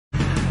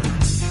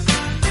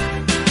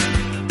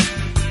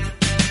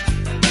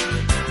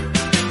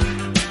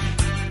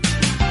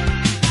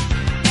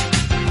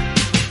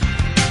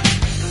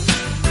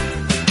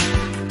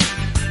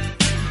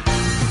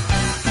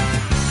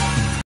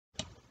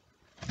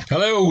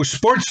Hello,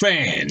 sports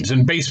fans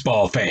and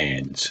baseball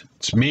fans.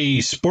 It's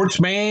me,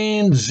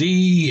 Sportsman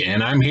Z,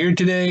 and I'm here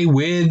today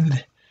with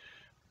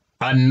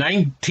a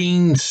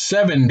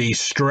 1970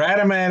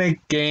 Strat-O-Matic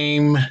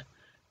game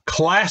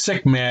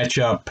classic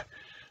matchup.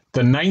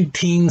 The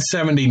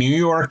 1970 New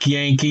York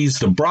Yankees,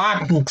 the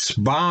Bronx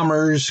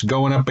Bombers,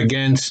 going up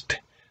against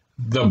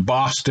the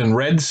Boston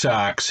Red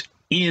Sox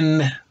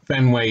in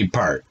Fenway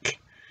Park.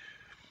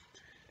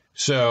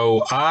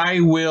 So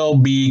I will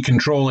be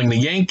controlling the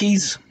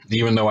Yankees.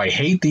 Even though I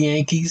hate the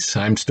Yankees,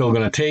 I'm still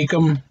going to take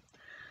them.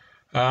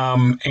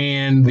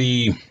 And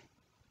the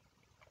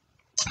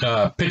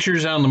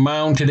pitchers on the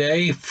mound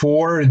today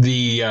for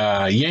the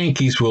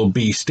Yankees will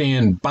be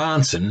Stan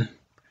Bahnsen.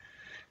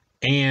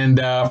 And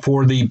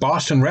for the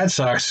Boston Red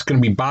Sox, it's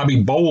going to be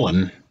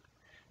Bolin.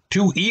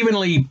 Two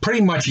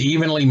pretty much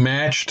evenly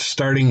matched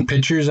starting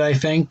pitchers, I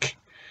think.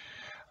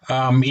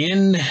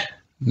 In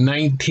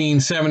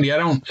 1970, I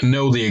don't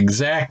know the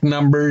exact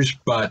numbers,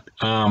 but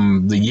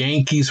the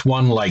Yankees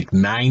won like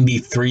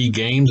 93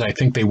 games. I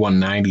think they won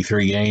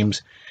 93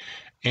 games.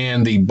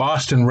 And the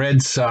Boston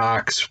Red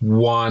Sox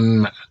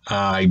won,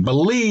 I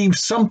believe,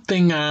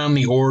 something on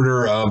the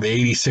order of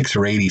 86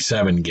 or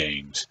 87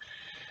 games.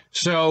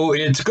 So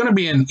it's going to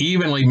be an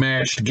evenly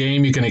matched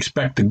game. You can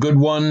expect a good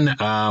one.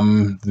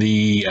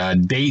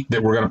 The date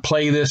that we're going to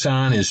play this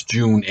on is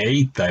June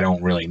 8th. I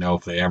don't really know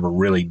if they ever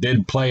really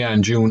did play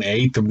on June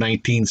 8th of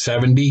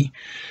 1970.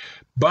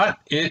 But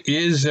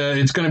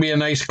it's going to be a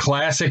nice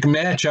classic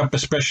matchup,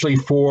 especially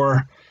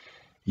for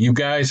you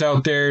guys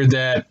out there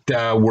that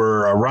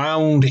were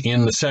around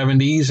in the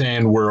 70s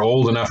and were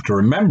old enough to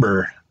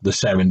remember the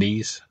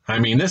 70s. I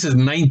mean, this is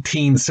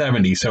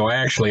 1970, so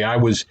actually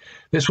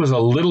this was a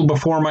little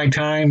before my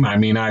time. I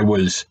mean, I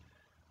was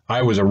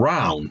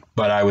around,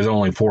 but I was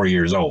only 4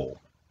 years old.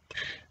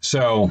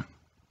 So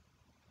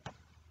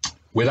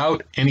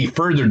without any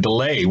further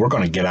delay, we're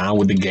going to get on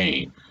with the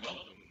game.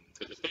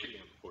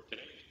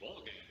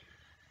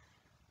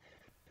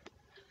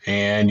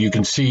 And you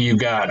can see you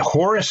got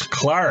Horace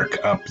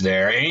Clarke up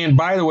there. And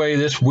by the way,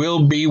 this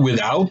will be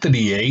without the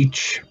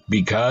DH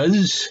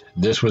because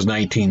this was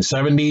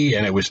 1970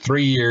 and it was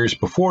 3 years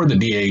before the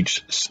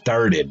DH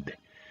started.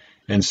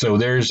 And so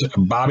there's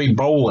Bobby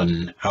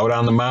Bolin out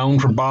on the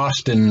mound for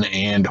Boston,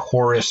 and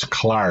Horace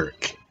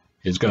Clarke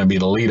is going to be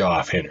the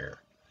leadoff hitter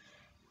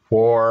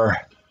for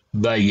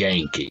the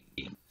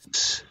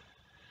Yankees.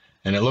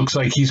 And it looks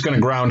like he's going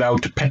to ground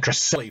out to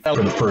Petrocelli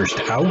for the first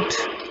out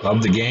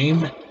of the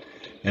game.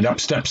 And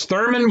up steps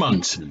Thurman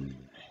Munson.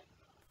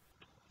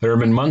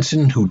 Thurman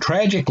Munson, who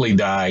tragically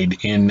died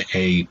in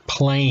a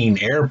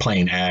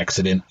airplane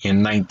accident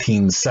in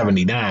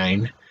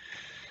 1979.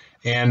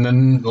 And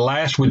then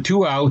last with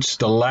two outs,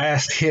 the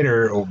last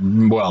hitter,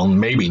 well,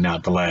 maybe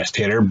not the last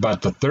hitter,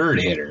 but the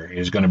third hitter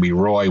is going to be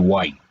Roy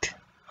White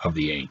of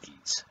the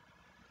Yankees.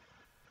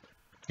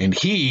 And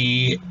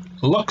he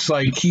looks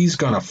like he's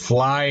going to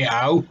fly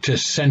out to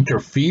center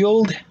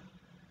field.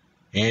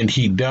 And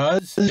he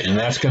does, and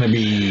that's going to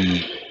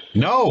be...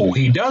 No,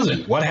 he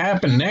doesn't. What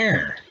happened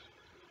there?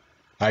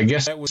 I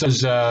guess that was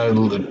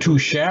too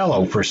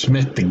shallow for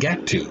Smith to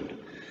get to.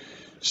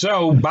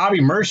 So Bobby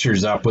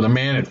Mercer's up with a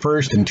man at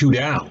first and two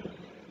down.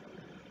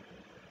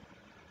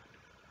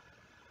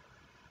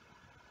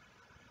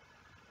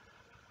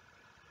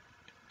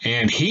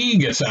 And he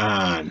gets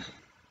on.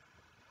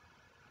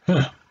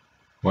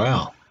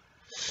 Well,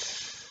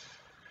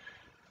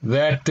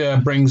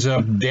 that brings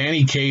up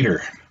Danny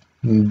Cater.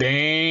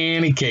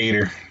 Danny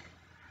Cater,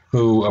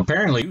 who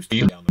apparently used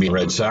to be a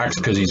Red Sox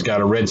because he's got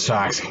a Red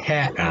Sox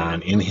hat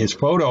on in his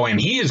photo, and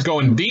he is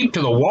going deep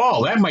to the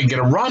wall. That might get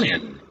a run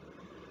in.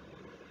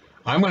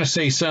 I'm going to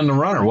say send the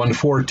runner,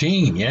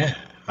 114, yeah.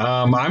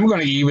 I'm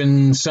going to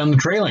even send the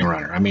trailing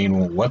runner. I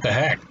mean, what the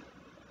heck?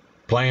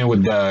 Playing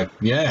with,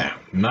 yeah,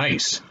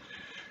 nice.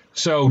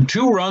 So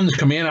 2 runs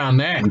come in on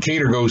that, and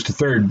Cater goes to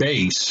third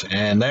base,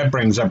 and that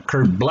brings up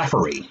Kurt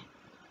Blefary.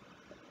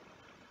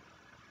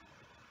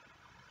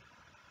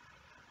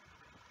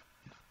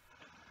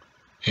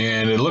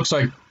 And it looks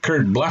like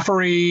Kurt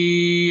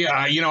Blefary,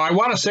 I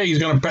want to say he's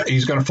going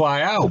to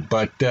fly out,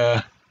 but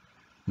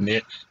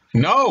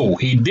no,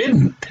 he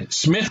didn't.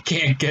 Smith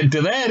can't get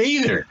to that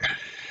either.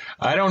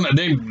 I don't know.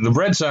 The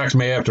Red Sox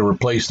may have to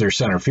replace their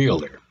center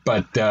fielder.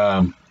 But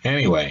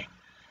anyway,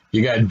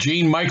 you got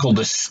Gene Michael.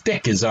 The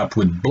stick is up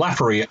with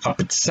Blefary up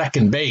at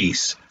second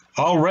base.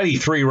 Already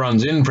 3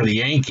 runs in for the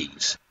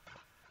Yankees.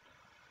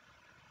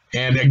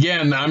 And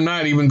again, I'm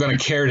not even going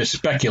to care to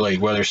speculate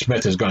whether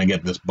Smith is going to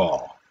get this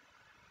ball.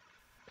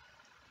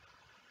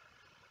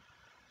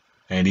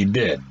 And he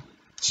did.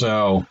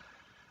 So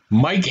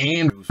Mike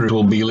Andrews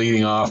will be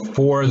leading off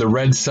for the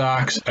Red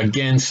Sox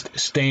against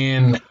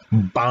Stan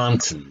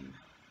Bahnsen.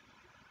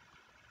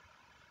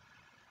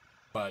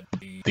 But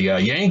the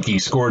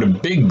Yankees scored a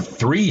big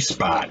 3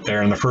 spot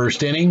there in the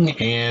first inning,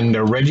 and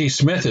Reggie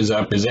Smith is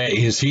up.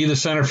 Is he the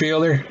center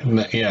fielder?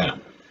 Yeah.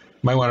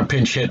 Might want to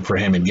pinch hit for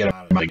him and get him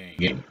out of the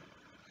game.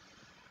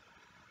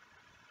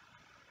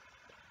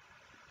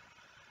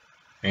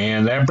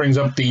 And that brings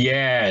up the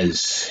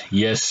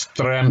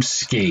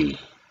Yastrzemski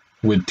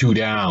with 2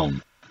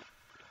 down.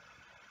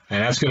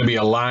 And that's going to be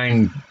a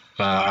line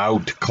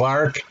out to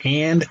Clark.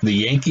 And the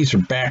Yankees are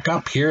back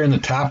up here in the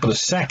top of the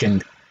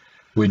second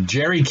with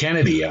Jerry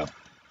Kennedy up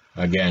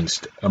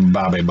against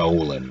Bobby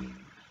Bolin.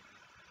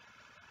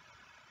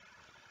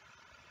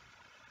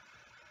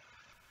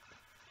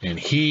 And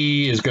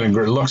he is going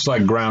to, looks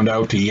like, ground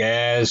out to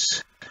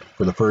Yaz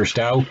for the first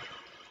out.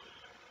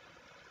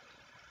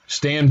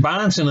 Stan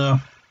Bahnsen up.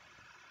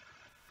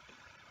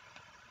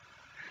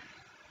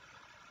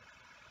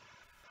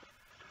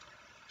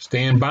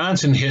 Stan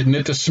Bahnsen hitting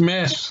it to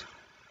Smith.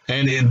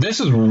 And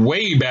this is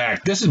way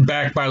back. This is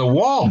back by the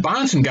wall.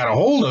 Bahnsen got a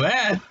hold of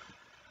that.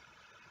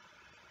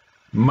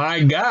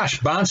 My gosh,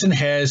 Bahnsen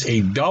has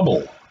a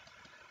double.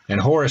 And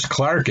Horace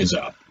Clark is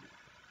up.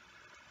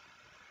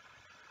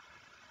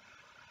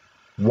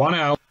 1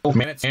 out,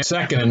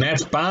 second, and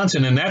that's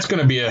Bahnsen, and that's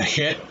going to be a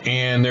hit,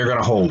 and they're going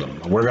to hold him.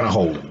 We're going to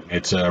hold him.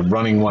 It's a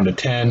running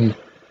 1-10.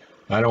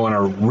 I don't want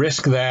to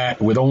risk that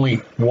with only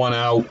 1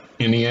 out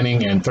in the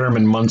inning, and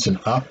Thurman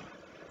Munson up.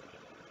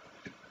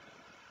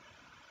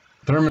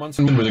 Thurman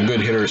Munson was a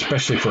good hitter,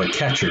 especially for a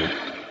catcher,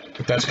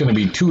 but that's going to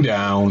be 2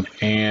 down,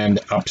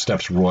 and up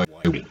steps Roy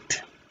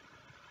Wheat.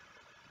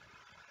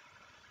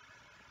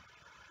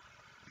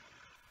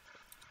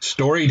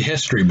 Storied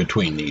history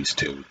between these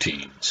two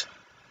teams,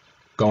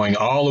 going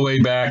all the way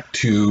back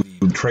to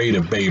the trade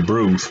of Babe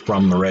Ruth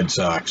from the Red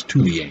Sox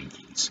to the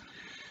Yankees.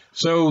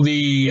 So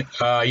the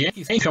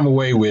Yankees come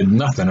away with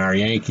nothing. Our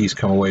Yankees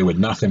come away with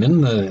nothing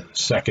in the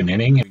second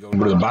inning. We go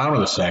to the bottom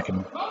of the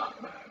second.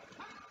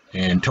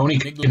 And Tony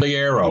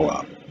Conigliaro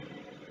up.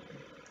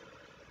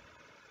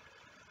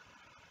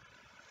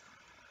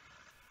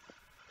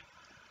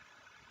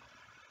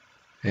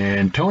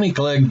 And Tony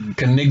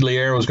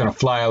Conigliaro is going to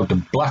fly out to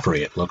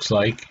Bleffery, it looks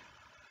like.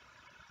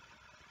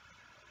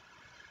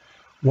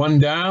 1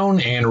 down,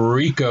 and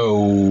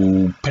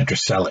Rico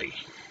Petrocelli.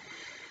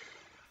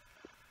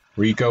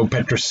 Rico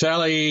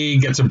Petrocelli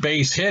gets a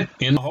base hit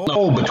in the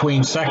hole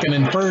between second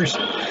and first.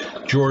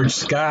 George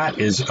Scott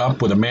is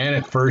up with a man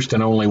at first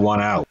and only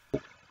 1 out.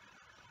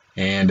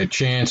 And a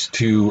chance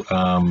to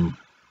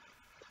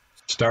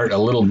start a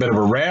little bit of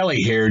a rally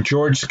here.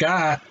 George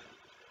Scott,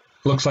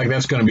 looks like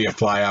that's going to be a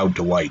fly out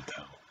to White,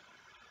 though.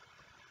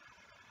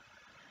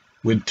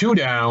 With 2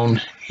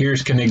 down,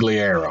 here's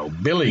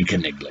Conigliaro, Billy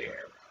Conigliaro.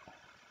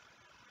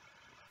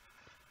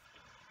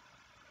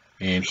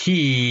 And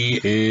he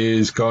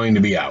is going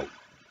to be out.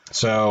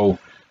 So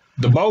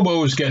the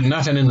Bobos get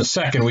nothing in the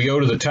second. We go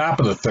to the top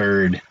of the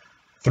third.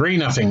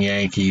 3-0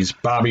 Yankees.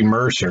 Bobby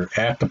Mercer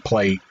at the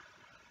plate.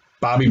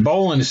 Bobby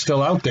Bolin is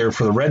still out there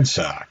for the Red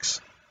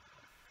Sox.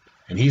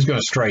 And he's going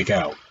to strike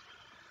out.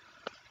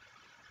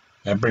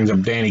 That brings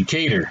up Danny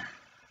Cater.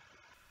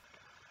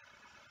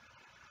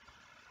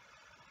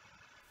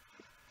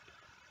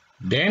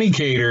 Danny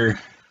Cater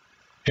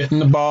hitting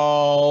the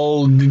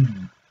ball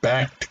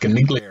back to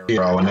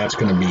Conigliaro, and that's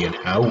going to be an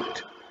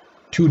out.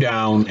 2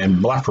 down, and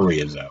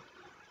Bleffery is out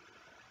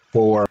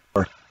for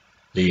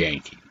the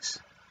Yankees.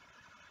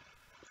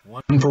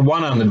 1 for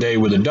 1 on the day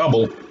with a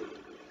double,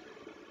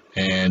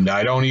 and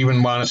I don't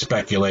even want to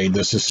speculate.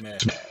 This is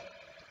Smith.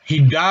 He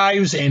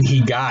dives, and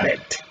he got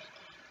it.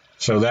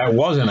 So that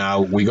wasn't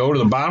out. We go to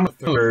the bottom of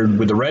the third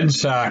with the Red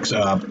Sox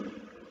up,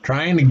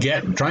 trying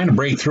to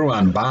break through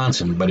on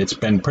Bahnsen, but it's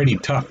been pretty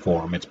tough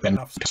for him. It's been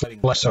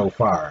tough so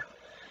far.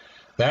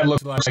 That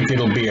looks like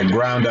it'll be a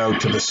ground out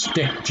to the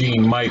stick,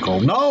 Gene Michael.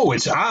 No,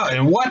 it's out.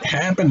 And what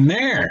happened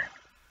there?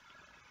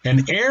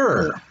 An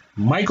error.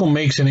 Michael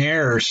makes an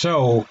error,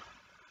 so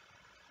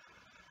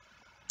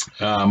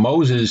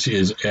Moses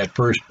is at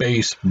first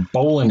base.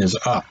 Bolin is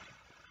up.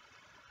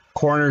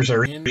 Corners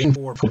are in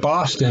for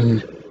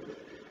Boston.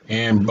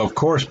 And, of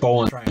course,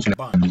 Bolin tries to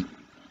bunt.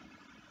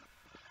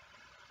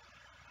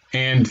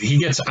 And he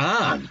gets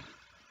on.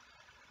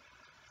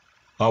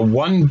 A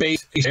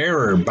 1-base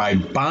error by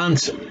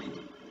Bahnsen.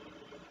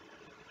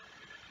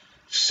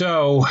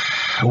 So,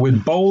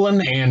 with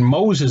Bolin and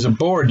Moses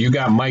aboard, you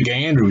got Mike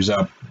Andrews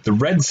up. The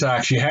Red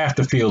Sox, you have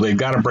to feel they've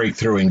got to break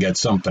through and get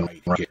something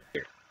right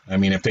here. I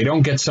mean, if they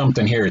don't get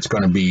something here, it's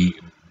going to be,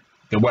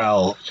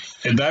 well,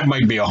 that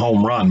might be a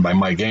home run by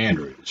Mike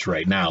Andrews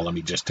right now, let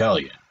me just tell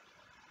you.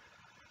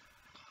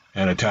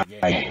 And a tie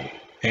game.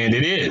 And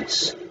it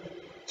is.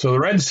 So the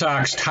Red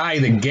Sox tie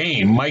the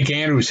game. Mike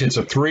Andrews hits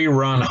a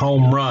 3-run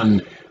home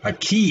run, a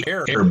key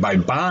error by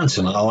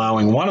Bahnsen,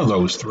 allowing one of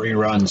those 3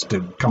 runs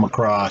to come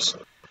across.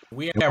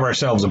 We have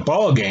ourselves a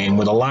ball game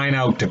with a line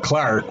out to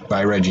Clark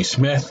by Reggie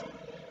Smith.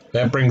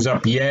 That brings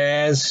up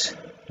Yaz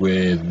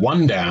with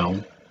 1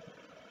 down.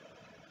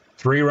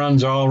 3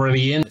 runs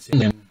already in.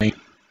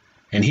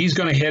 And he's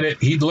going to hit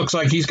it. He looks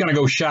like he's going to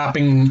go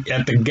shopping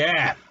at the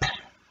gap.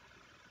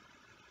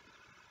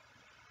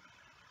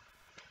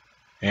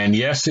 And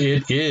yes,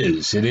 it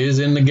is. It is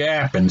in the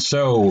gap. And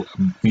so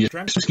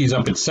Yastrzemski's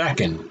up at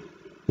second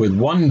with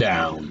 1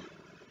 down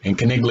and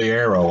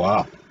Conigliaro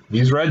up.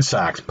 These Red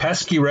Sox,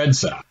 pesky Red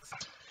Sox.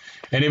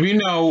 And if you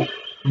know,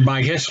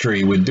 my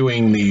history with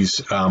doing these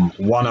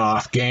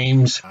one-off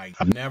games, I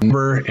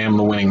never am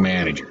the winning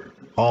manager.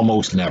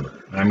 Almost never.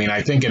 I mean,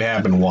 I think it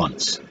happened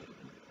once.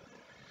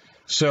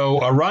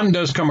 So a run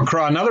does come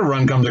across, another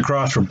run comes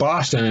across for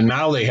Boston, and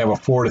now they have a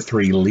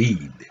 4-3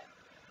 lead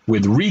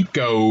with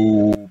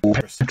Rico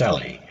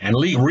Petrocelli. And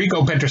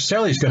Rico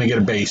Petrocelli is going to get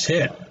a base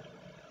hit.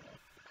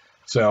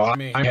 So I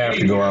may have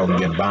to go out and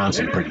get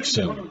Bahnsen pretty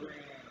soon.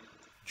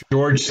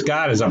 George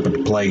Scott is up at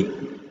the plate,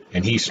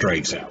 and he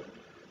strikes out.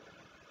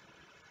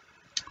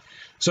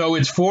 So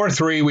it's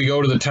 4-3. We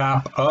go to the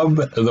top of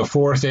the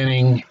fourth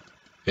inning.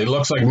 It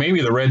looks like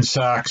maybe the Red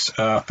Sox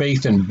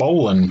faith in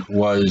Bolin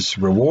was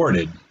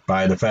rewarded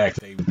by the fact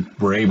that they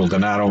were able to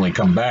not only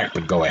come back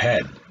but go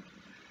ahead.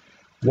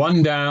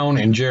 One down,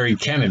 and Jerry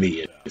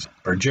Kenny,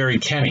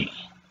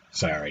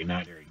 sorry,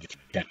 not Jerry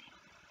Kenny.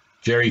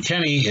 Jerry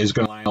Kenny is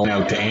going to line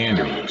out to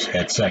Andrews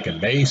at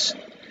second base,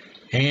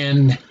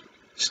 and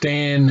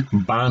Stan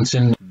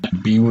Bahnsen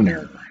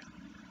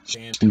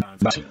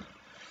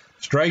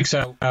strikes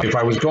out. If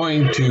I was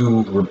going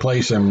to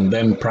replace him,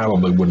 then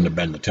probably wouldn't have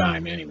been the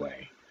time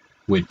anyway,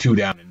 with 2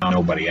 down and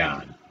nobody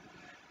on.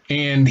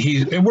 And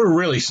we're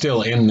really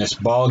still in this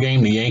ball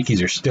game. The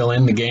Yankees are still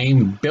in the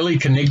game. Billy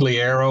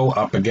Conigliaro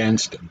up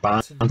against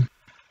Bahnsen.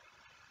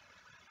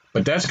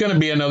 But that's going to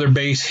be another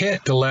base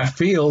hit to left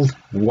field.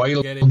 White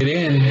will get it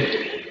in.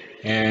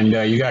 And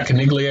you got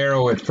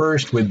Conigliaro at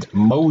first with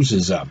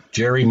Moses up.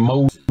 Jerry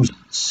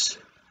Moses.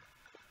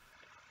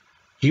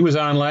 He was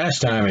on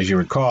last time, as you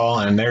recall,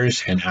 and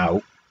there's an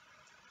out.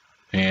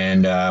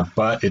 And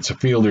but it's a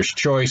fielder's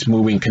choice,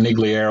 moving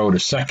Conigliaro to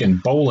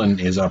second. Bolin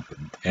is up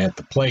at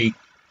the plate.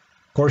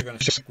 Of course, you're going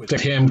to stick with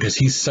him because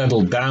he's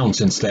settled down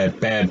since that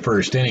bad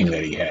first inning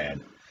that he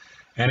had.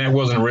 And it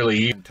wasn't really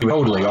even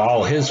totally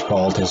all his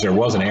fault, as there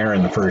was an error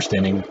in the first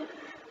inning.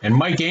 And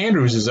Mike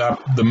Andrews is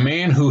up, the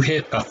man who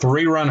hit a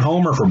 3-run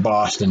homer for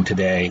Boston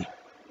today.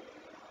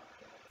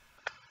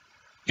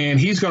 And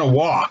he's going to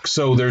walk.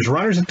 So there's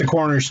runners at the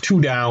corners, 2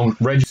 down.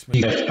 Reggie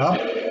Smith up.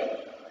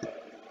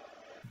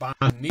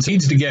 Bond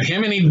needs to get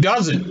him, and he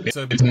doesn't.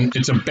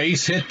 It's a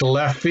base hit to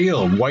left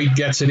field. White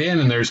gets it in,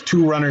 and there's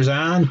 2 runners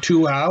on,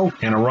 2 out,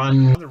 and a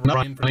run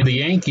for the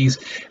Yankees.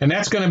 And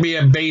that's going to be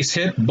a base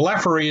hit.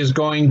 Blefary is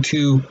going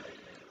to,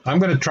 I'm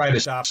going to try to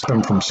stop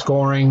him from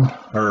scoring,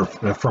 or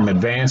from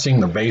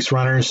advancing, the base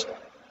runners.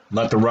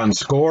 Let the run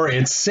score.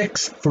 It's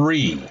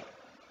 6-3.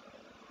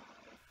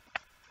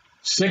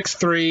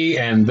 6-3,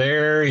 and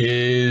there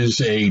is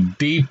a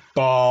deep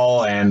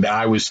ball, and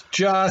I was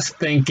just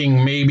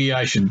thinking maybe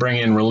I should bring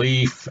in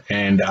relief,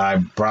 and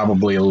I'm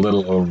probably a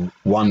little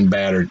 1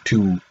 batter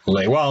too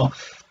late. Well,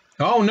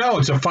 oh no,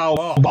 it's a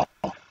foul ball.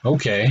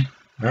 Okay,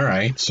 all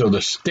right, so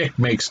the stick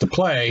makes the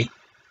play,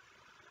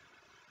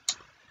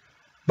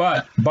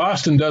 but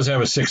Boston does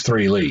have a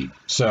 6-3 lead,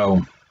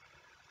 so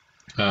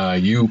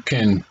you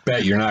can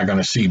bet you're not going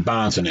to see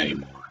Bahnsen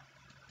anymore.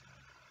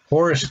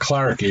 Horace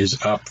Clarke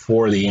is up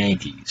for the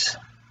Yankees.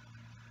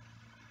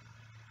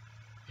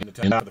 In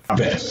the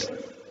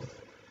 5th.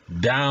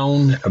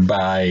 Down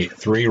by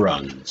 3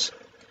 runs.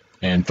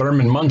 And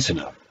Thurman Munson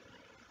up.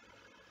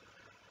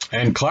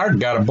 And Clarke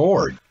got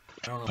aboard.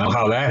 I don't know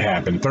how that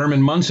happened.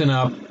 Thurman Munson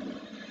up.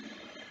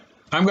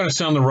 I'm going to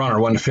send the runner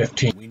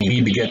 1-15. We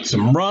need to get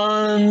some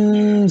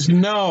runs.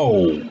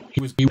 No.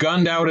 He was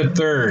gunned out at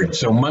third.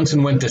 So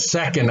Munson went to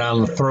second on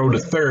the throw to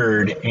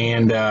third.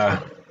 And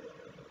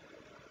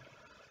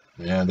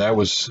yeah, that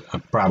was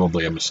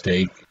probably a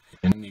mistake.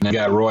 And you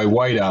got Roy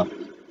White up.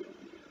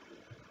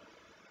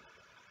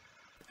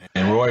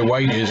 And Roy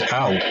White is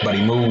out, but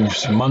he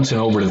moves Munson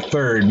over to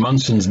third.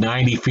 Munson's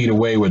 90 feet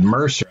away with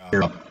Mercer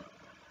up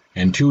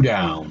and 2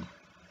 down.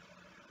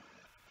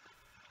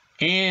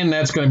 And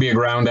that's going to be a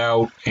ground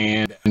out.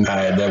 And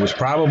that was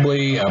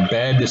probably a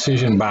bad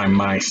decision by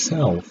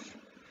myself.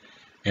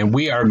 And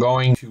we are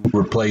going to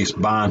replace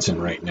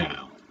Bahnsen right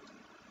now.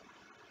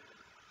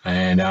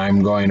 And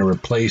I'm going to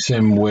replace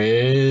him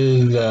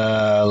with,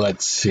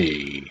 let's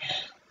see.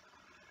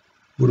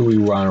 Who do we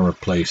want to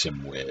replace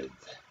him with?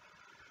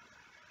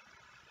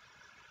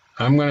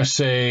 I'm going to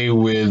say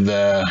with,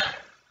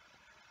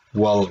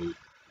 well,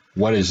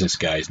 what is this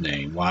guy's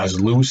name?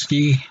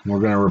 Wazlewski. We're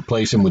going to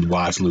replace him with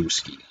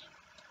Wazlewski.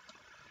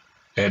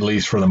 At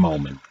least for the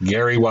moment.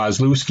 Gary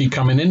Wazlewski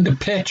coming in to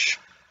pitch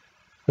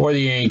for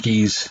the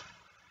Yankees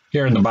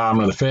here in the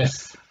bottom of the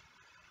 5th.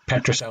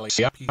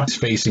 Petrocelli up. He's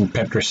facing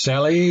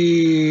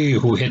Petrocelli,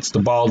 who hits the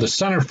ball to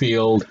center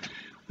field.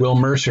 Will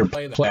Mercer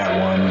play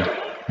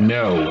that one?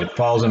 No, it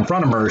falls in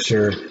front of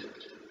Mercer.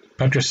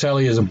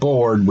 Petrocelli is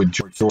aboard with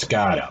George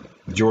Scott up.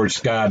 George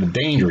Scott, a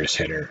dangerous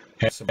hitter,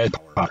 has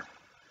power.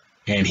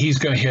 And he's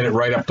going to hit it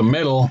right up the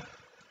middle,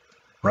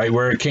 right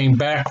where it came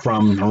back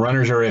from. The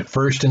runners are at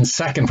first and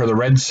second for the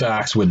Red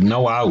Sox with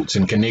no outs,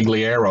 and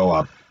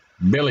Conigliaro up.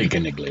 Billy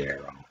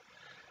Conigliaro.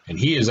 And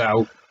he is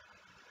out.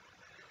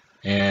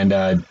 And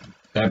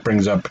that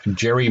brings up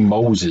Jerry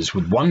Moses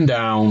with 1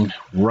 down,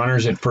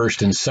 runners at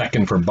first and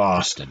second for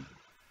Boston.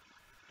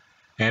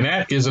 And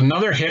that is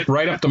another hit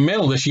right up the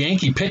middle. This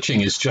Yankee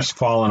pitching is just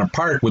falling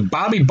apart with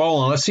Bobby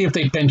Bolin. Let's see if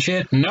they pinch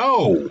hit.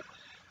 No!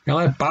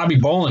 Gonna let Bobby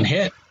Bolin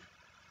hit.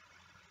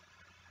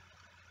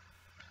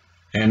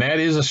 And that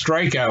is a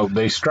strikeout.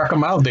 They struck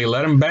him out. They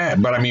let him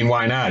bat. But, I mean,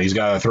 why not? He's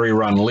got a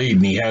 3-run lead,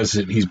 and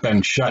he's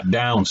been shut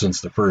down since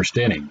the first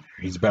inning.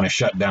 He's been a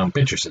shutdown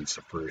pitcher since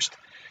the first.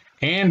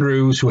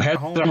 Andrews, who had a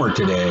homer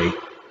today,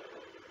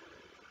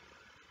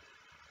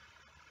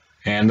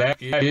 and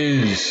that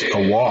is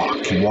a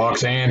walk. He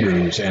walks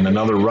Andrews, and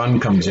another run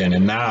comes in,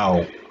 and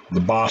now the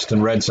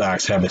Boston Red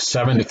Sox have a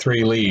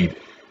 7-3 lead,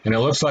 and it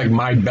looks like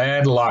my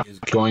bad luck is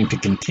going to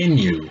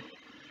continue.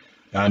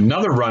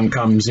 Another run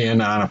comes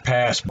in on a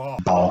pass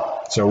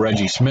ball, so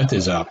Reggie Smith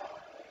is up.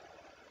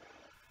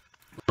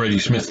 Reggie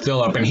Smith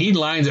still up, and he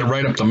lines it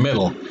right up the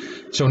middle.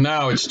 So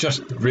now it's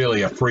just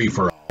really a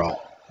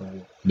free-for-all.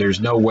 There's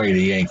no way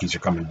the Yankees are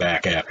coming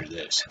back after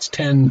this. It's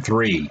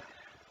 10-3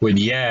 with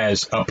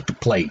Yaz up at the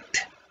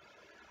plate.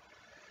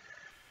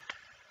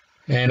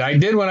 And I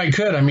did what I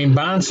could. I mean,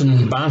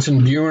 Bahnsen,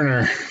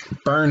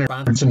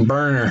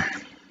 Burner,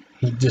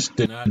 he just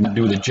did not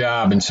do the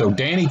job. And so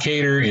Danny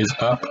Cater is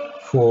up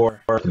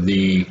for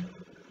the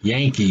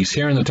Yankees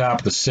here in the top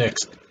of the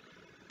 6th,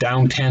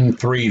 down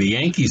 10-3. The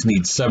Yankees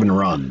need 7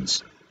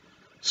 runs.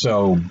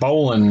 So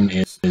Bolin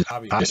is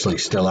obviously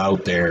still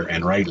out there,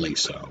 and rightly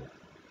so.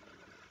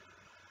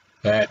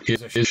 That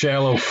is a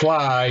shallow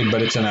fly,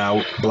 but it's an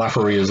out.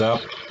 Bleffery is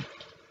up.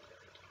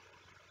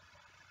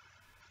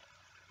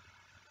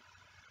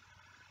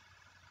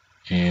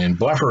 And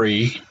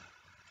Bleffery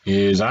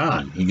is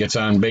on. He gets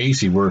on base.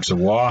 He works a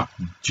walk.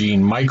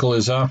 Gene Michael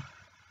is up.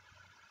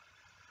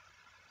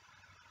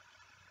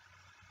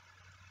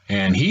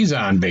 And he's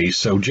on base,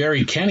 so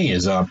Jerry Kenny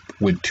is up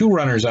with 2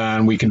 runners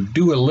on. We can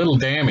do a little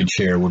damage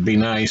here. Would be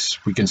nice.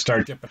 We can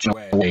start chipping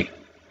away.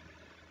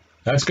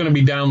 That's going to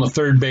be down the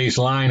third base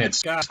line at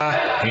Scott,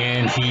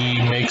 and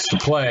he makes the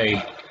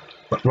play.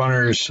 But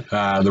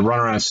the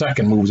runner on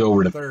second moves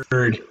over to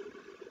third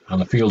on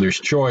the fielder's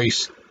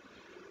choice.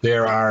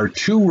 There are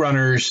 2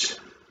 runners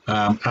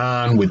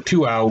on with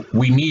 2 out.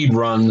 We need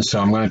runs, so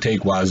I'm going to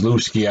take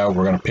Wazlewski out.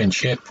 We're going to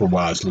pinch hit for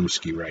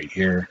Wazlewski right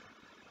here.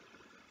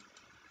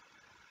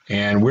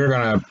 And we're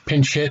going to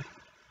pinch hit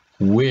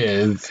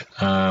with,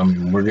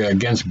 we're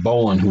against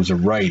Bolin, who's a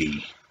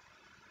righty.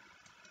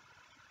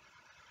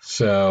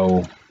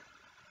 So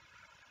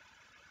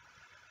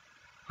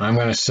I'm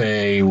going to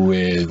say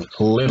with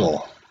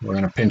Little. We're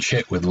going to pinch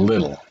hit with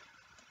Little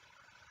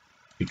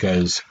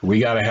because we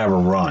got to have a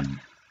run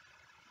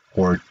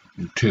or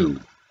 2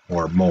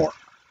 or more.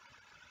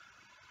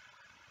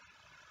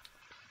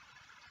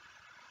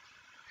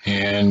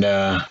 And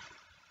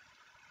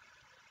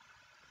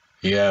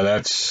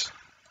yeah,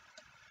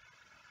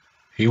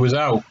 he was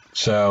out,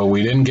 so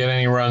we didn't get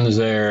any runs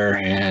there,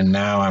 and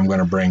now I'm going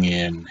to bring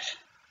in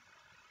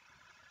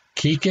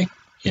Kekik.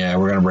 Yeah,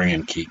 we're going to bring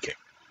in Kekik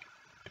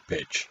to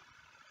pitch.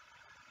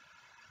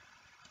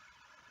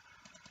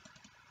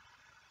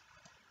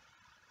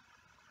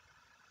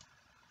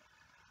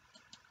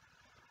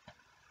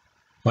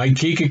 Mike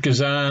Kekik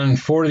is on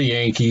for the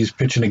Yankees,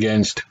 pitching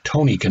against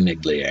Tony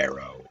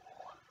Conigliaro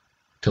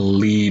to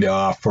lead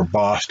off for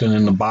Boston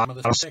in the bottom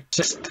of the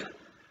 6th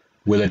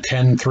with a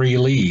 10-3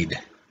 lead.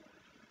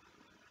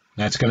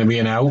 That's going to be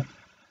an out.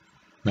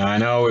 Now I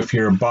know if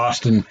you're a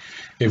Boston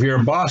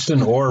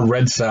or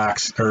Red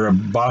Sox or a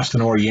Boston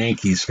or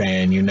Yankees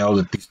fan, you know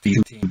that these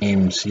 2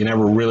 teams, you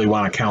never really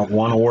want to count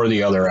one or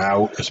the other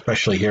out,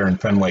 especially here in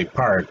Fenway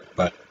Park,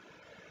 but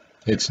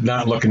it's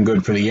not looking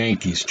good for the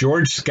Yankees.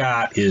 George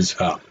Scott is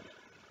up.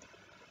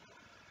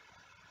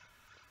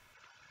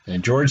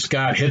 And George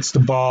Scott hits the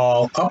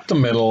ball up the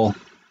middle,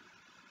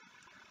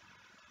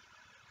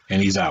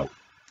 and he's out.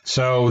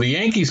 So the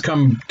Yankees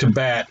come to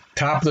bat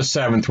top of the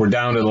 7th. We're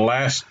down to the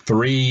last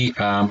 3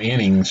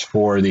 innings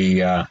for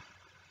the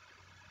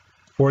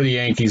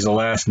Yankees, the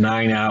last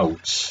 9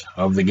 outs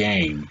of the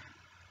game.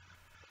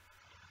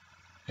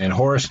 And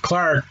Horace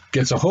Clarke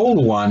gets a hold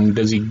of one.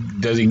 Does he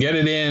get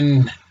it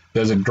in?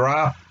 Does it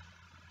drop?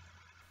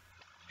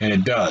 And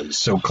it does.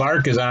 So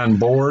Clarke is on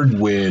board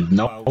with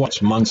no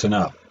outs, Munson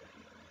up.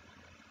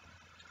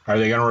 Are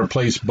they going to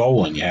replace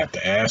Bolin? You have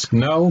to ask.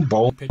 No,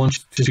 Bolin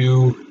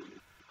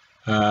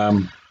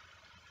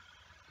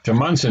to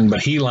Munson,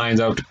 but he lines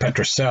out to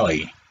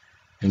Petrocelli.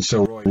 And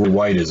so Roy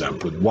White is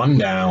up with 1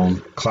 down,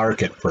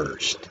 Clarke at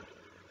first.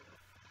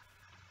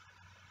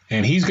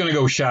 And he's going to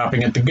go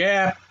shopping at the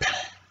gap.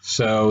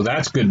 So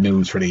that's good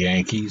news for the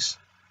Yankees.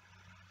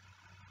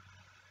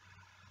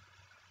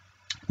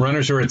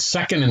 Runners are at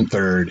second and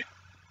third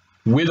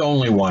with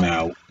only 1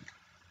 out.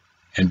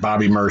 And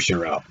Bobby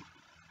Mercer up.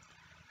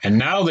 And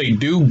now they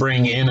do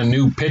bring in a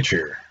new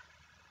pitcher.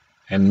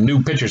 And the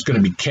new pitcher is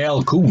going to be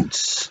Cal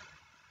Kuntz.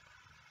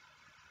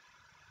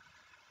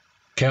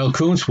 Cal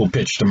Kuntz will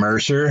pitch to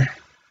Mercer.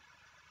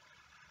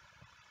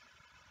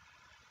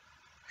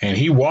 And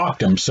he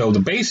walked him, so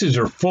the bases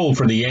are full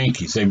for the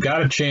Yankees. They've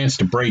got a chance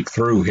to break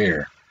through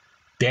here.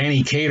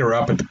 Danny Cater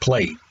up at the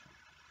plate.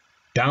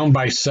 Down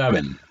by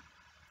 7.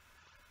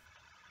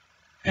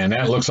 And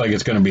that looks like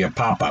it's going to be a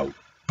pop out.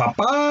 Pop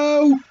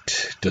out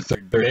to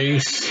third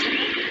base.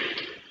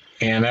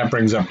 And that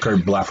brings up Curt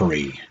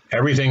Blefary.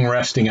 Everything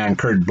resting on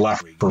Curt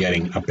Blefary for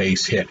getting a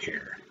base hit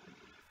here.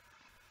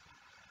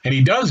 And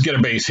he does get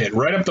a base hit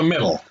right up the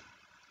middle.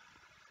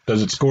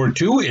 Does it score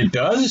 2? It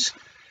does.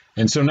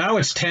 And so now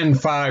it's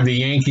 10-5. The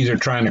Yankees are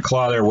trying to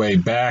claw their way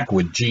back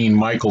with Gene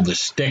Michael. The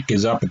stick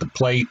is up at the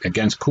plate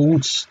against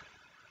Kuntz.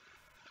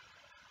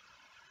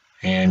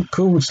 And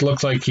Kuntz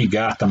looks like he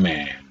got the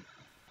man.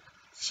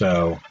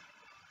 So,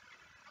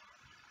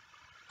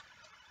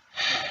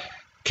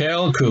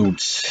 Cal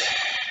Kuntz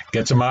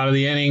gets him out of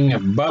the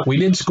inning, but we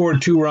did score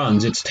 2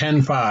 runs. It's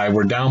 10-5.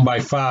 We're down by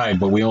 5,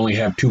 but we only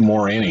have 2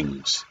 more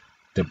innings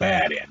to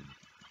bat in.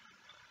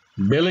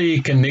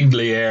 Billy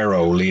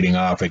Canigliaro leading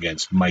off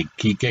against Mike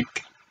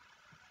Kekik.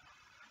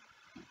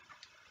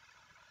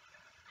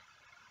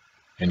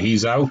 And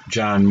he's out.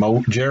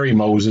 Jerry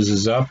Moses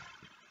is up.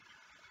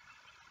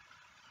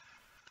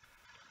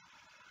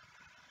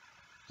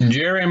 And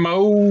Jerry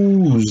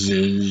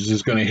Moses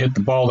is going to hit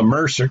the ball to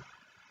Mercer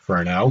for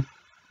an out.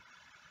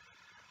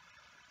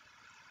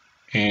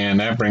 And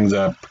that brings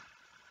up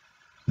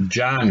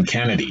John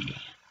Kennedy.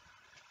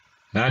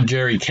 Not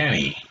Jerry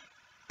Kenny,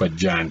 but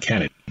John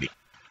Kennedy.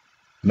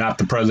 Not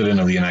the President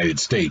of the United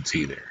States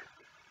either.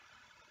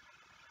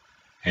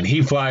 And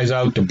he flies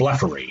out to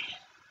Blefary.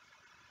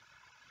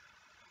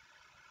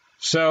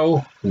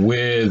 So,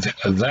 with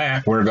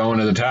that, we're going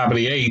to the top of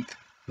the 8th.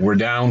 We're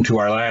down to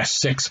our last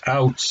 6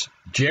 outs.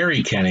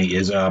 Jerry Kenny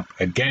is up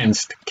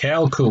against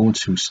Cal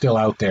Kuntz, who's still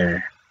out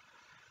there.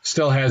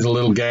 Still has a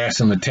little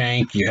gas in the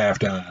tank, you have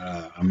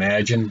to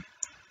imagine.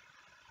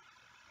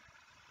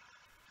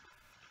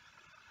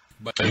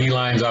 But he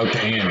lines out to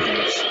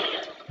Andrews.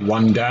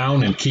 1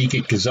 down, and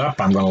Kekik is up.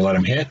 I'm going to let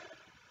him hit.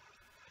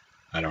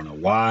 I don't know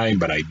why,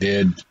 but I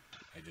did.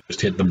 I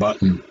just hit the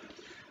button.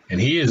 And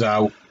he is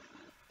out.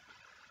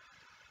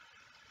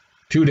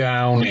 2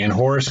 down, and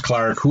Horace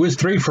Clarke, who is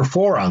 3 for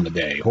 4 on the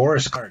day.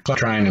 Horace Clarke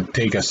trying to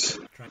take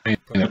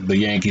the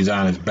Yankees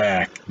on his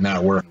back,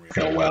 not working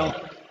real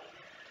well.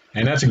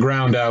 And that's a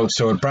ground out,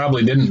 so it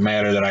probably didn't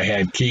matter that I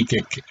had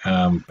Kekik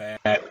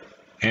bat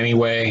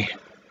anyway.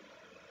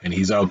 And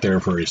he's out there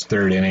for his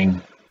 3rd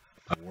inning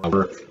of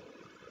work.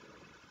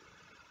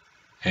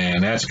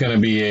 And that's going to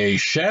be a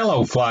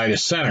shallow fly to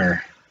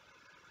center.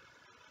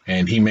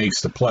 And he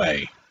makes the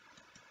play.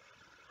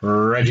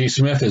 Reggie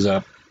Smith is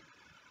up.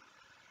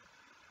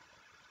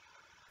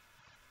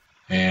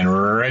 And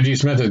Reggie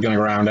Smith is going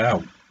to ground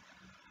out.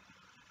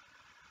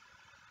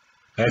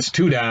 That's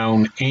 2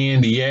 down.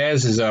 And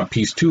Yaz is up.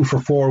 He's 2 for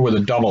 4 with a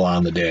double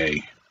on the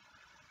day.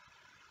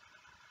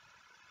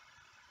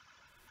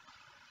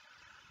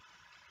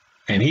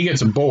 And he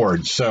gets a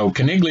board. So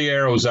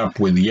Canigliaro's up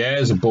with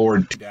Yaz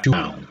aboard 2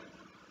 down.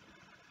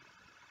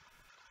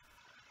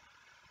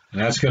 And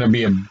that's going to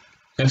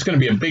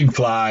be a big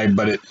fly,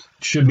 but it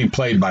should be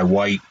played by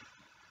White.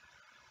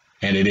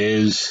 And it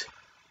is.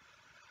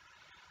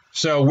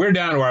 So we're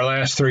down to our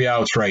last 3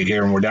 outs right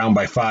here, and we're down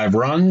by 5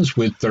 runs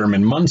with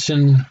Thurman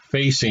Munson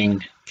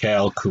facing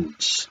Cal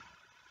Kuntz.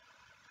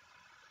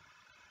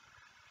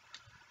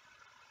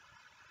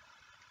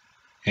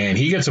 And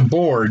he gets a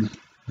board.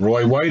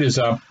 Roy White is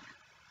up.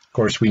 Of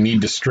course, we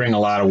need to string a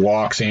lot of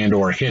walks and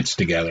or hits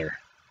together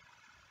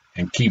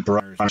and keep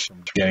runners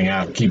from getting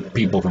out, keep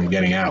people from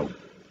getting out.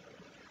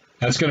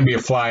 That's going to be a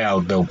fly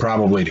out, though,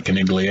 probably to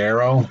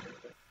Canigliaro.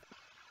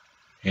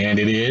 And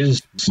it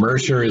is.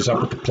 Mercer is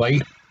up at the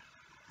plate.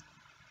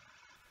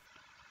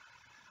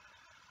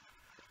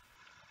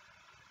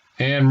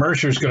 And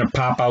Mercer's going to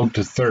pop out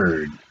to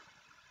 3rd.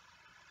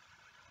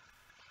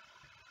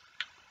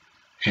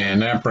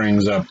 And that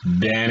brings up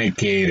Danny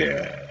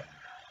Cater.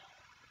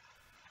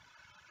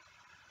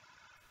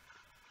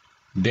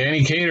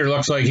 Danny Cater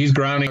looks like he's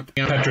grounding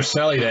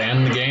Petrocelli to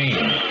end the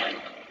game.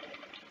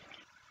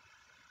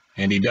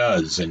 And he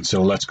does. And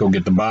so let's go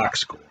get the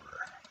box score.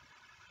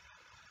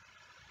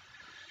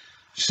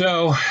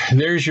 So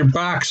there's your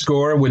box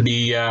score with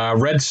the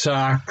Red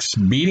Sox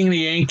beating the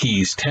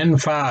Yankees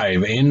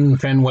 10-5 in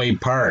Fenway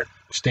Park.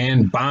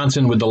 Stan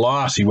Bahnsen with the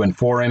loss. He went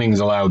 4 innings,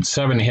 allowed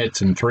 7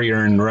 hits and 3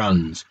 earned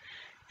runs.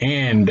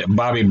 And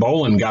Bobby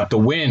Bolin got the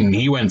win.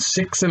 He went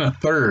 6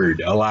 1/3,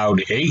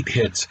 allowed 8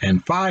 hits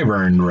and 5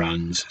 earned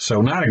runs.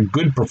 So not a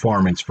good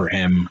performance for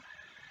him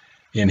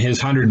in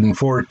his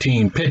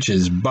 114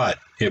 pitches, but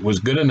it was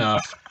good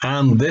enough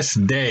on this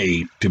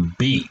day to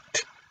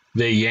beat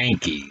the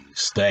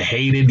Yankees, the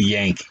hated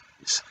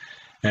Yankees.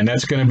 And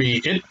that's going to be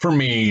it for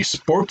me,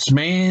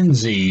 Sportsman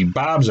Z,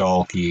 Bob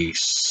Zolke,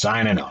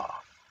 signing off.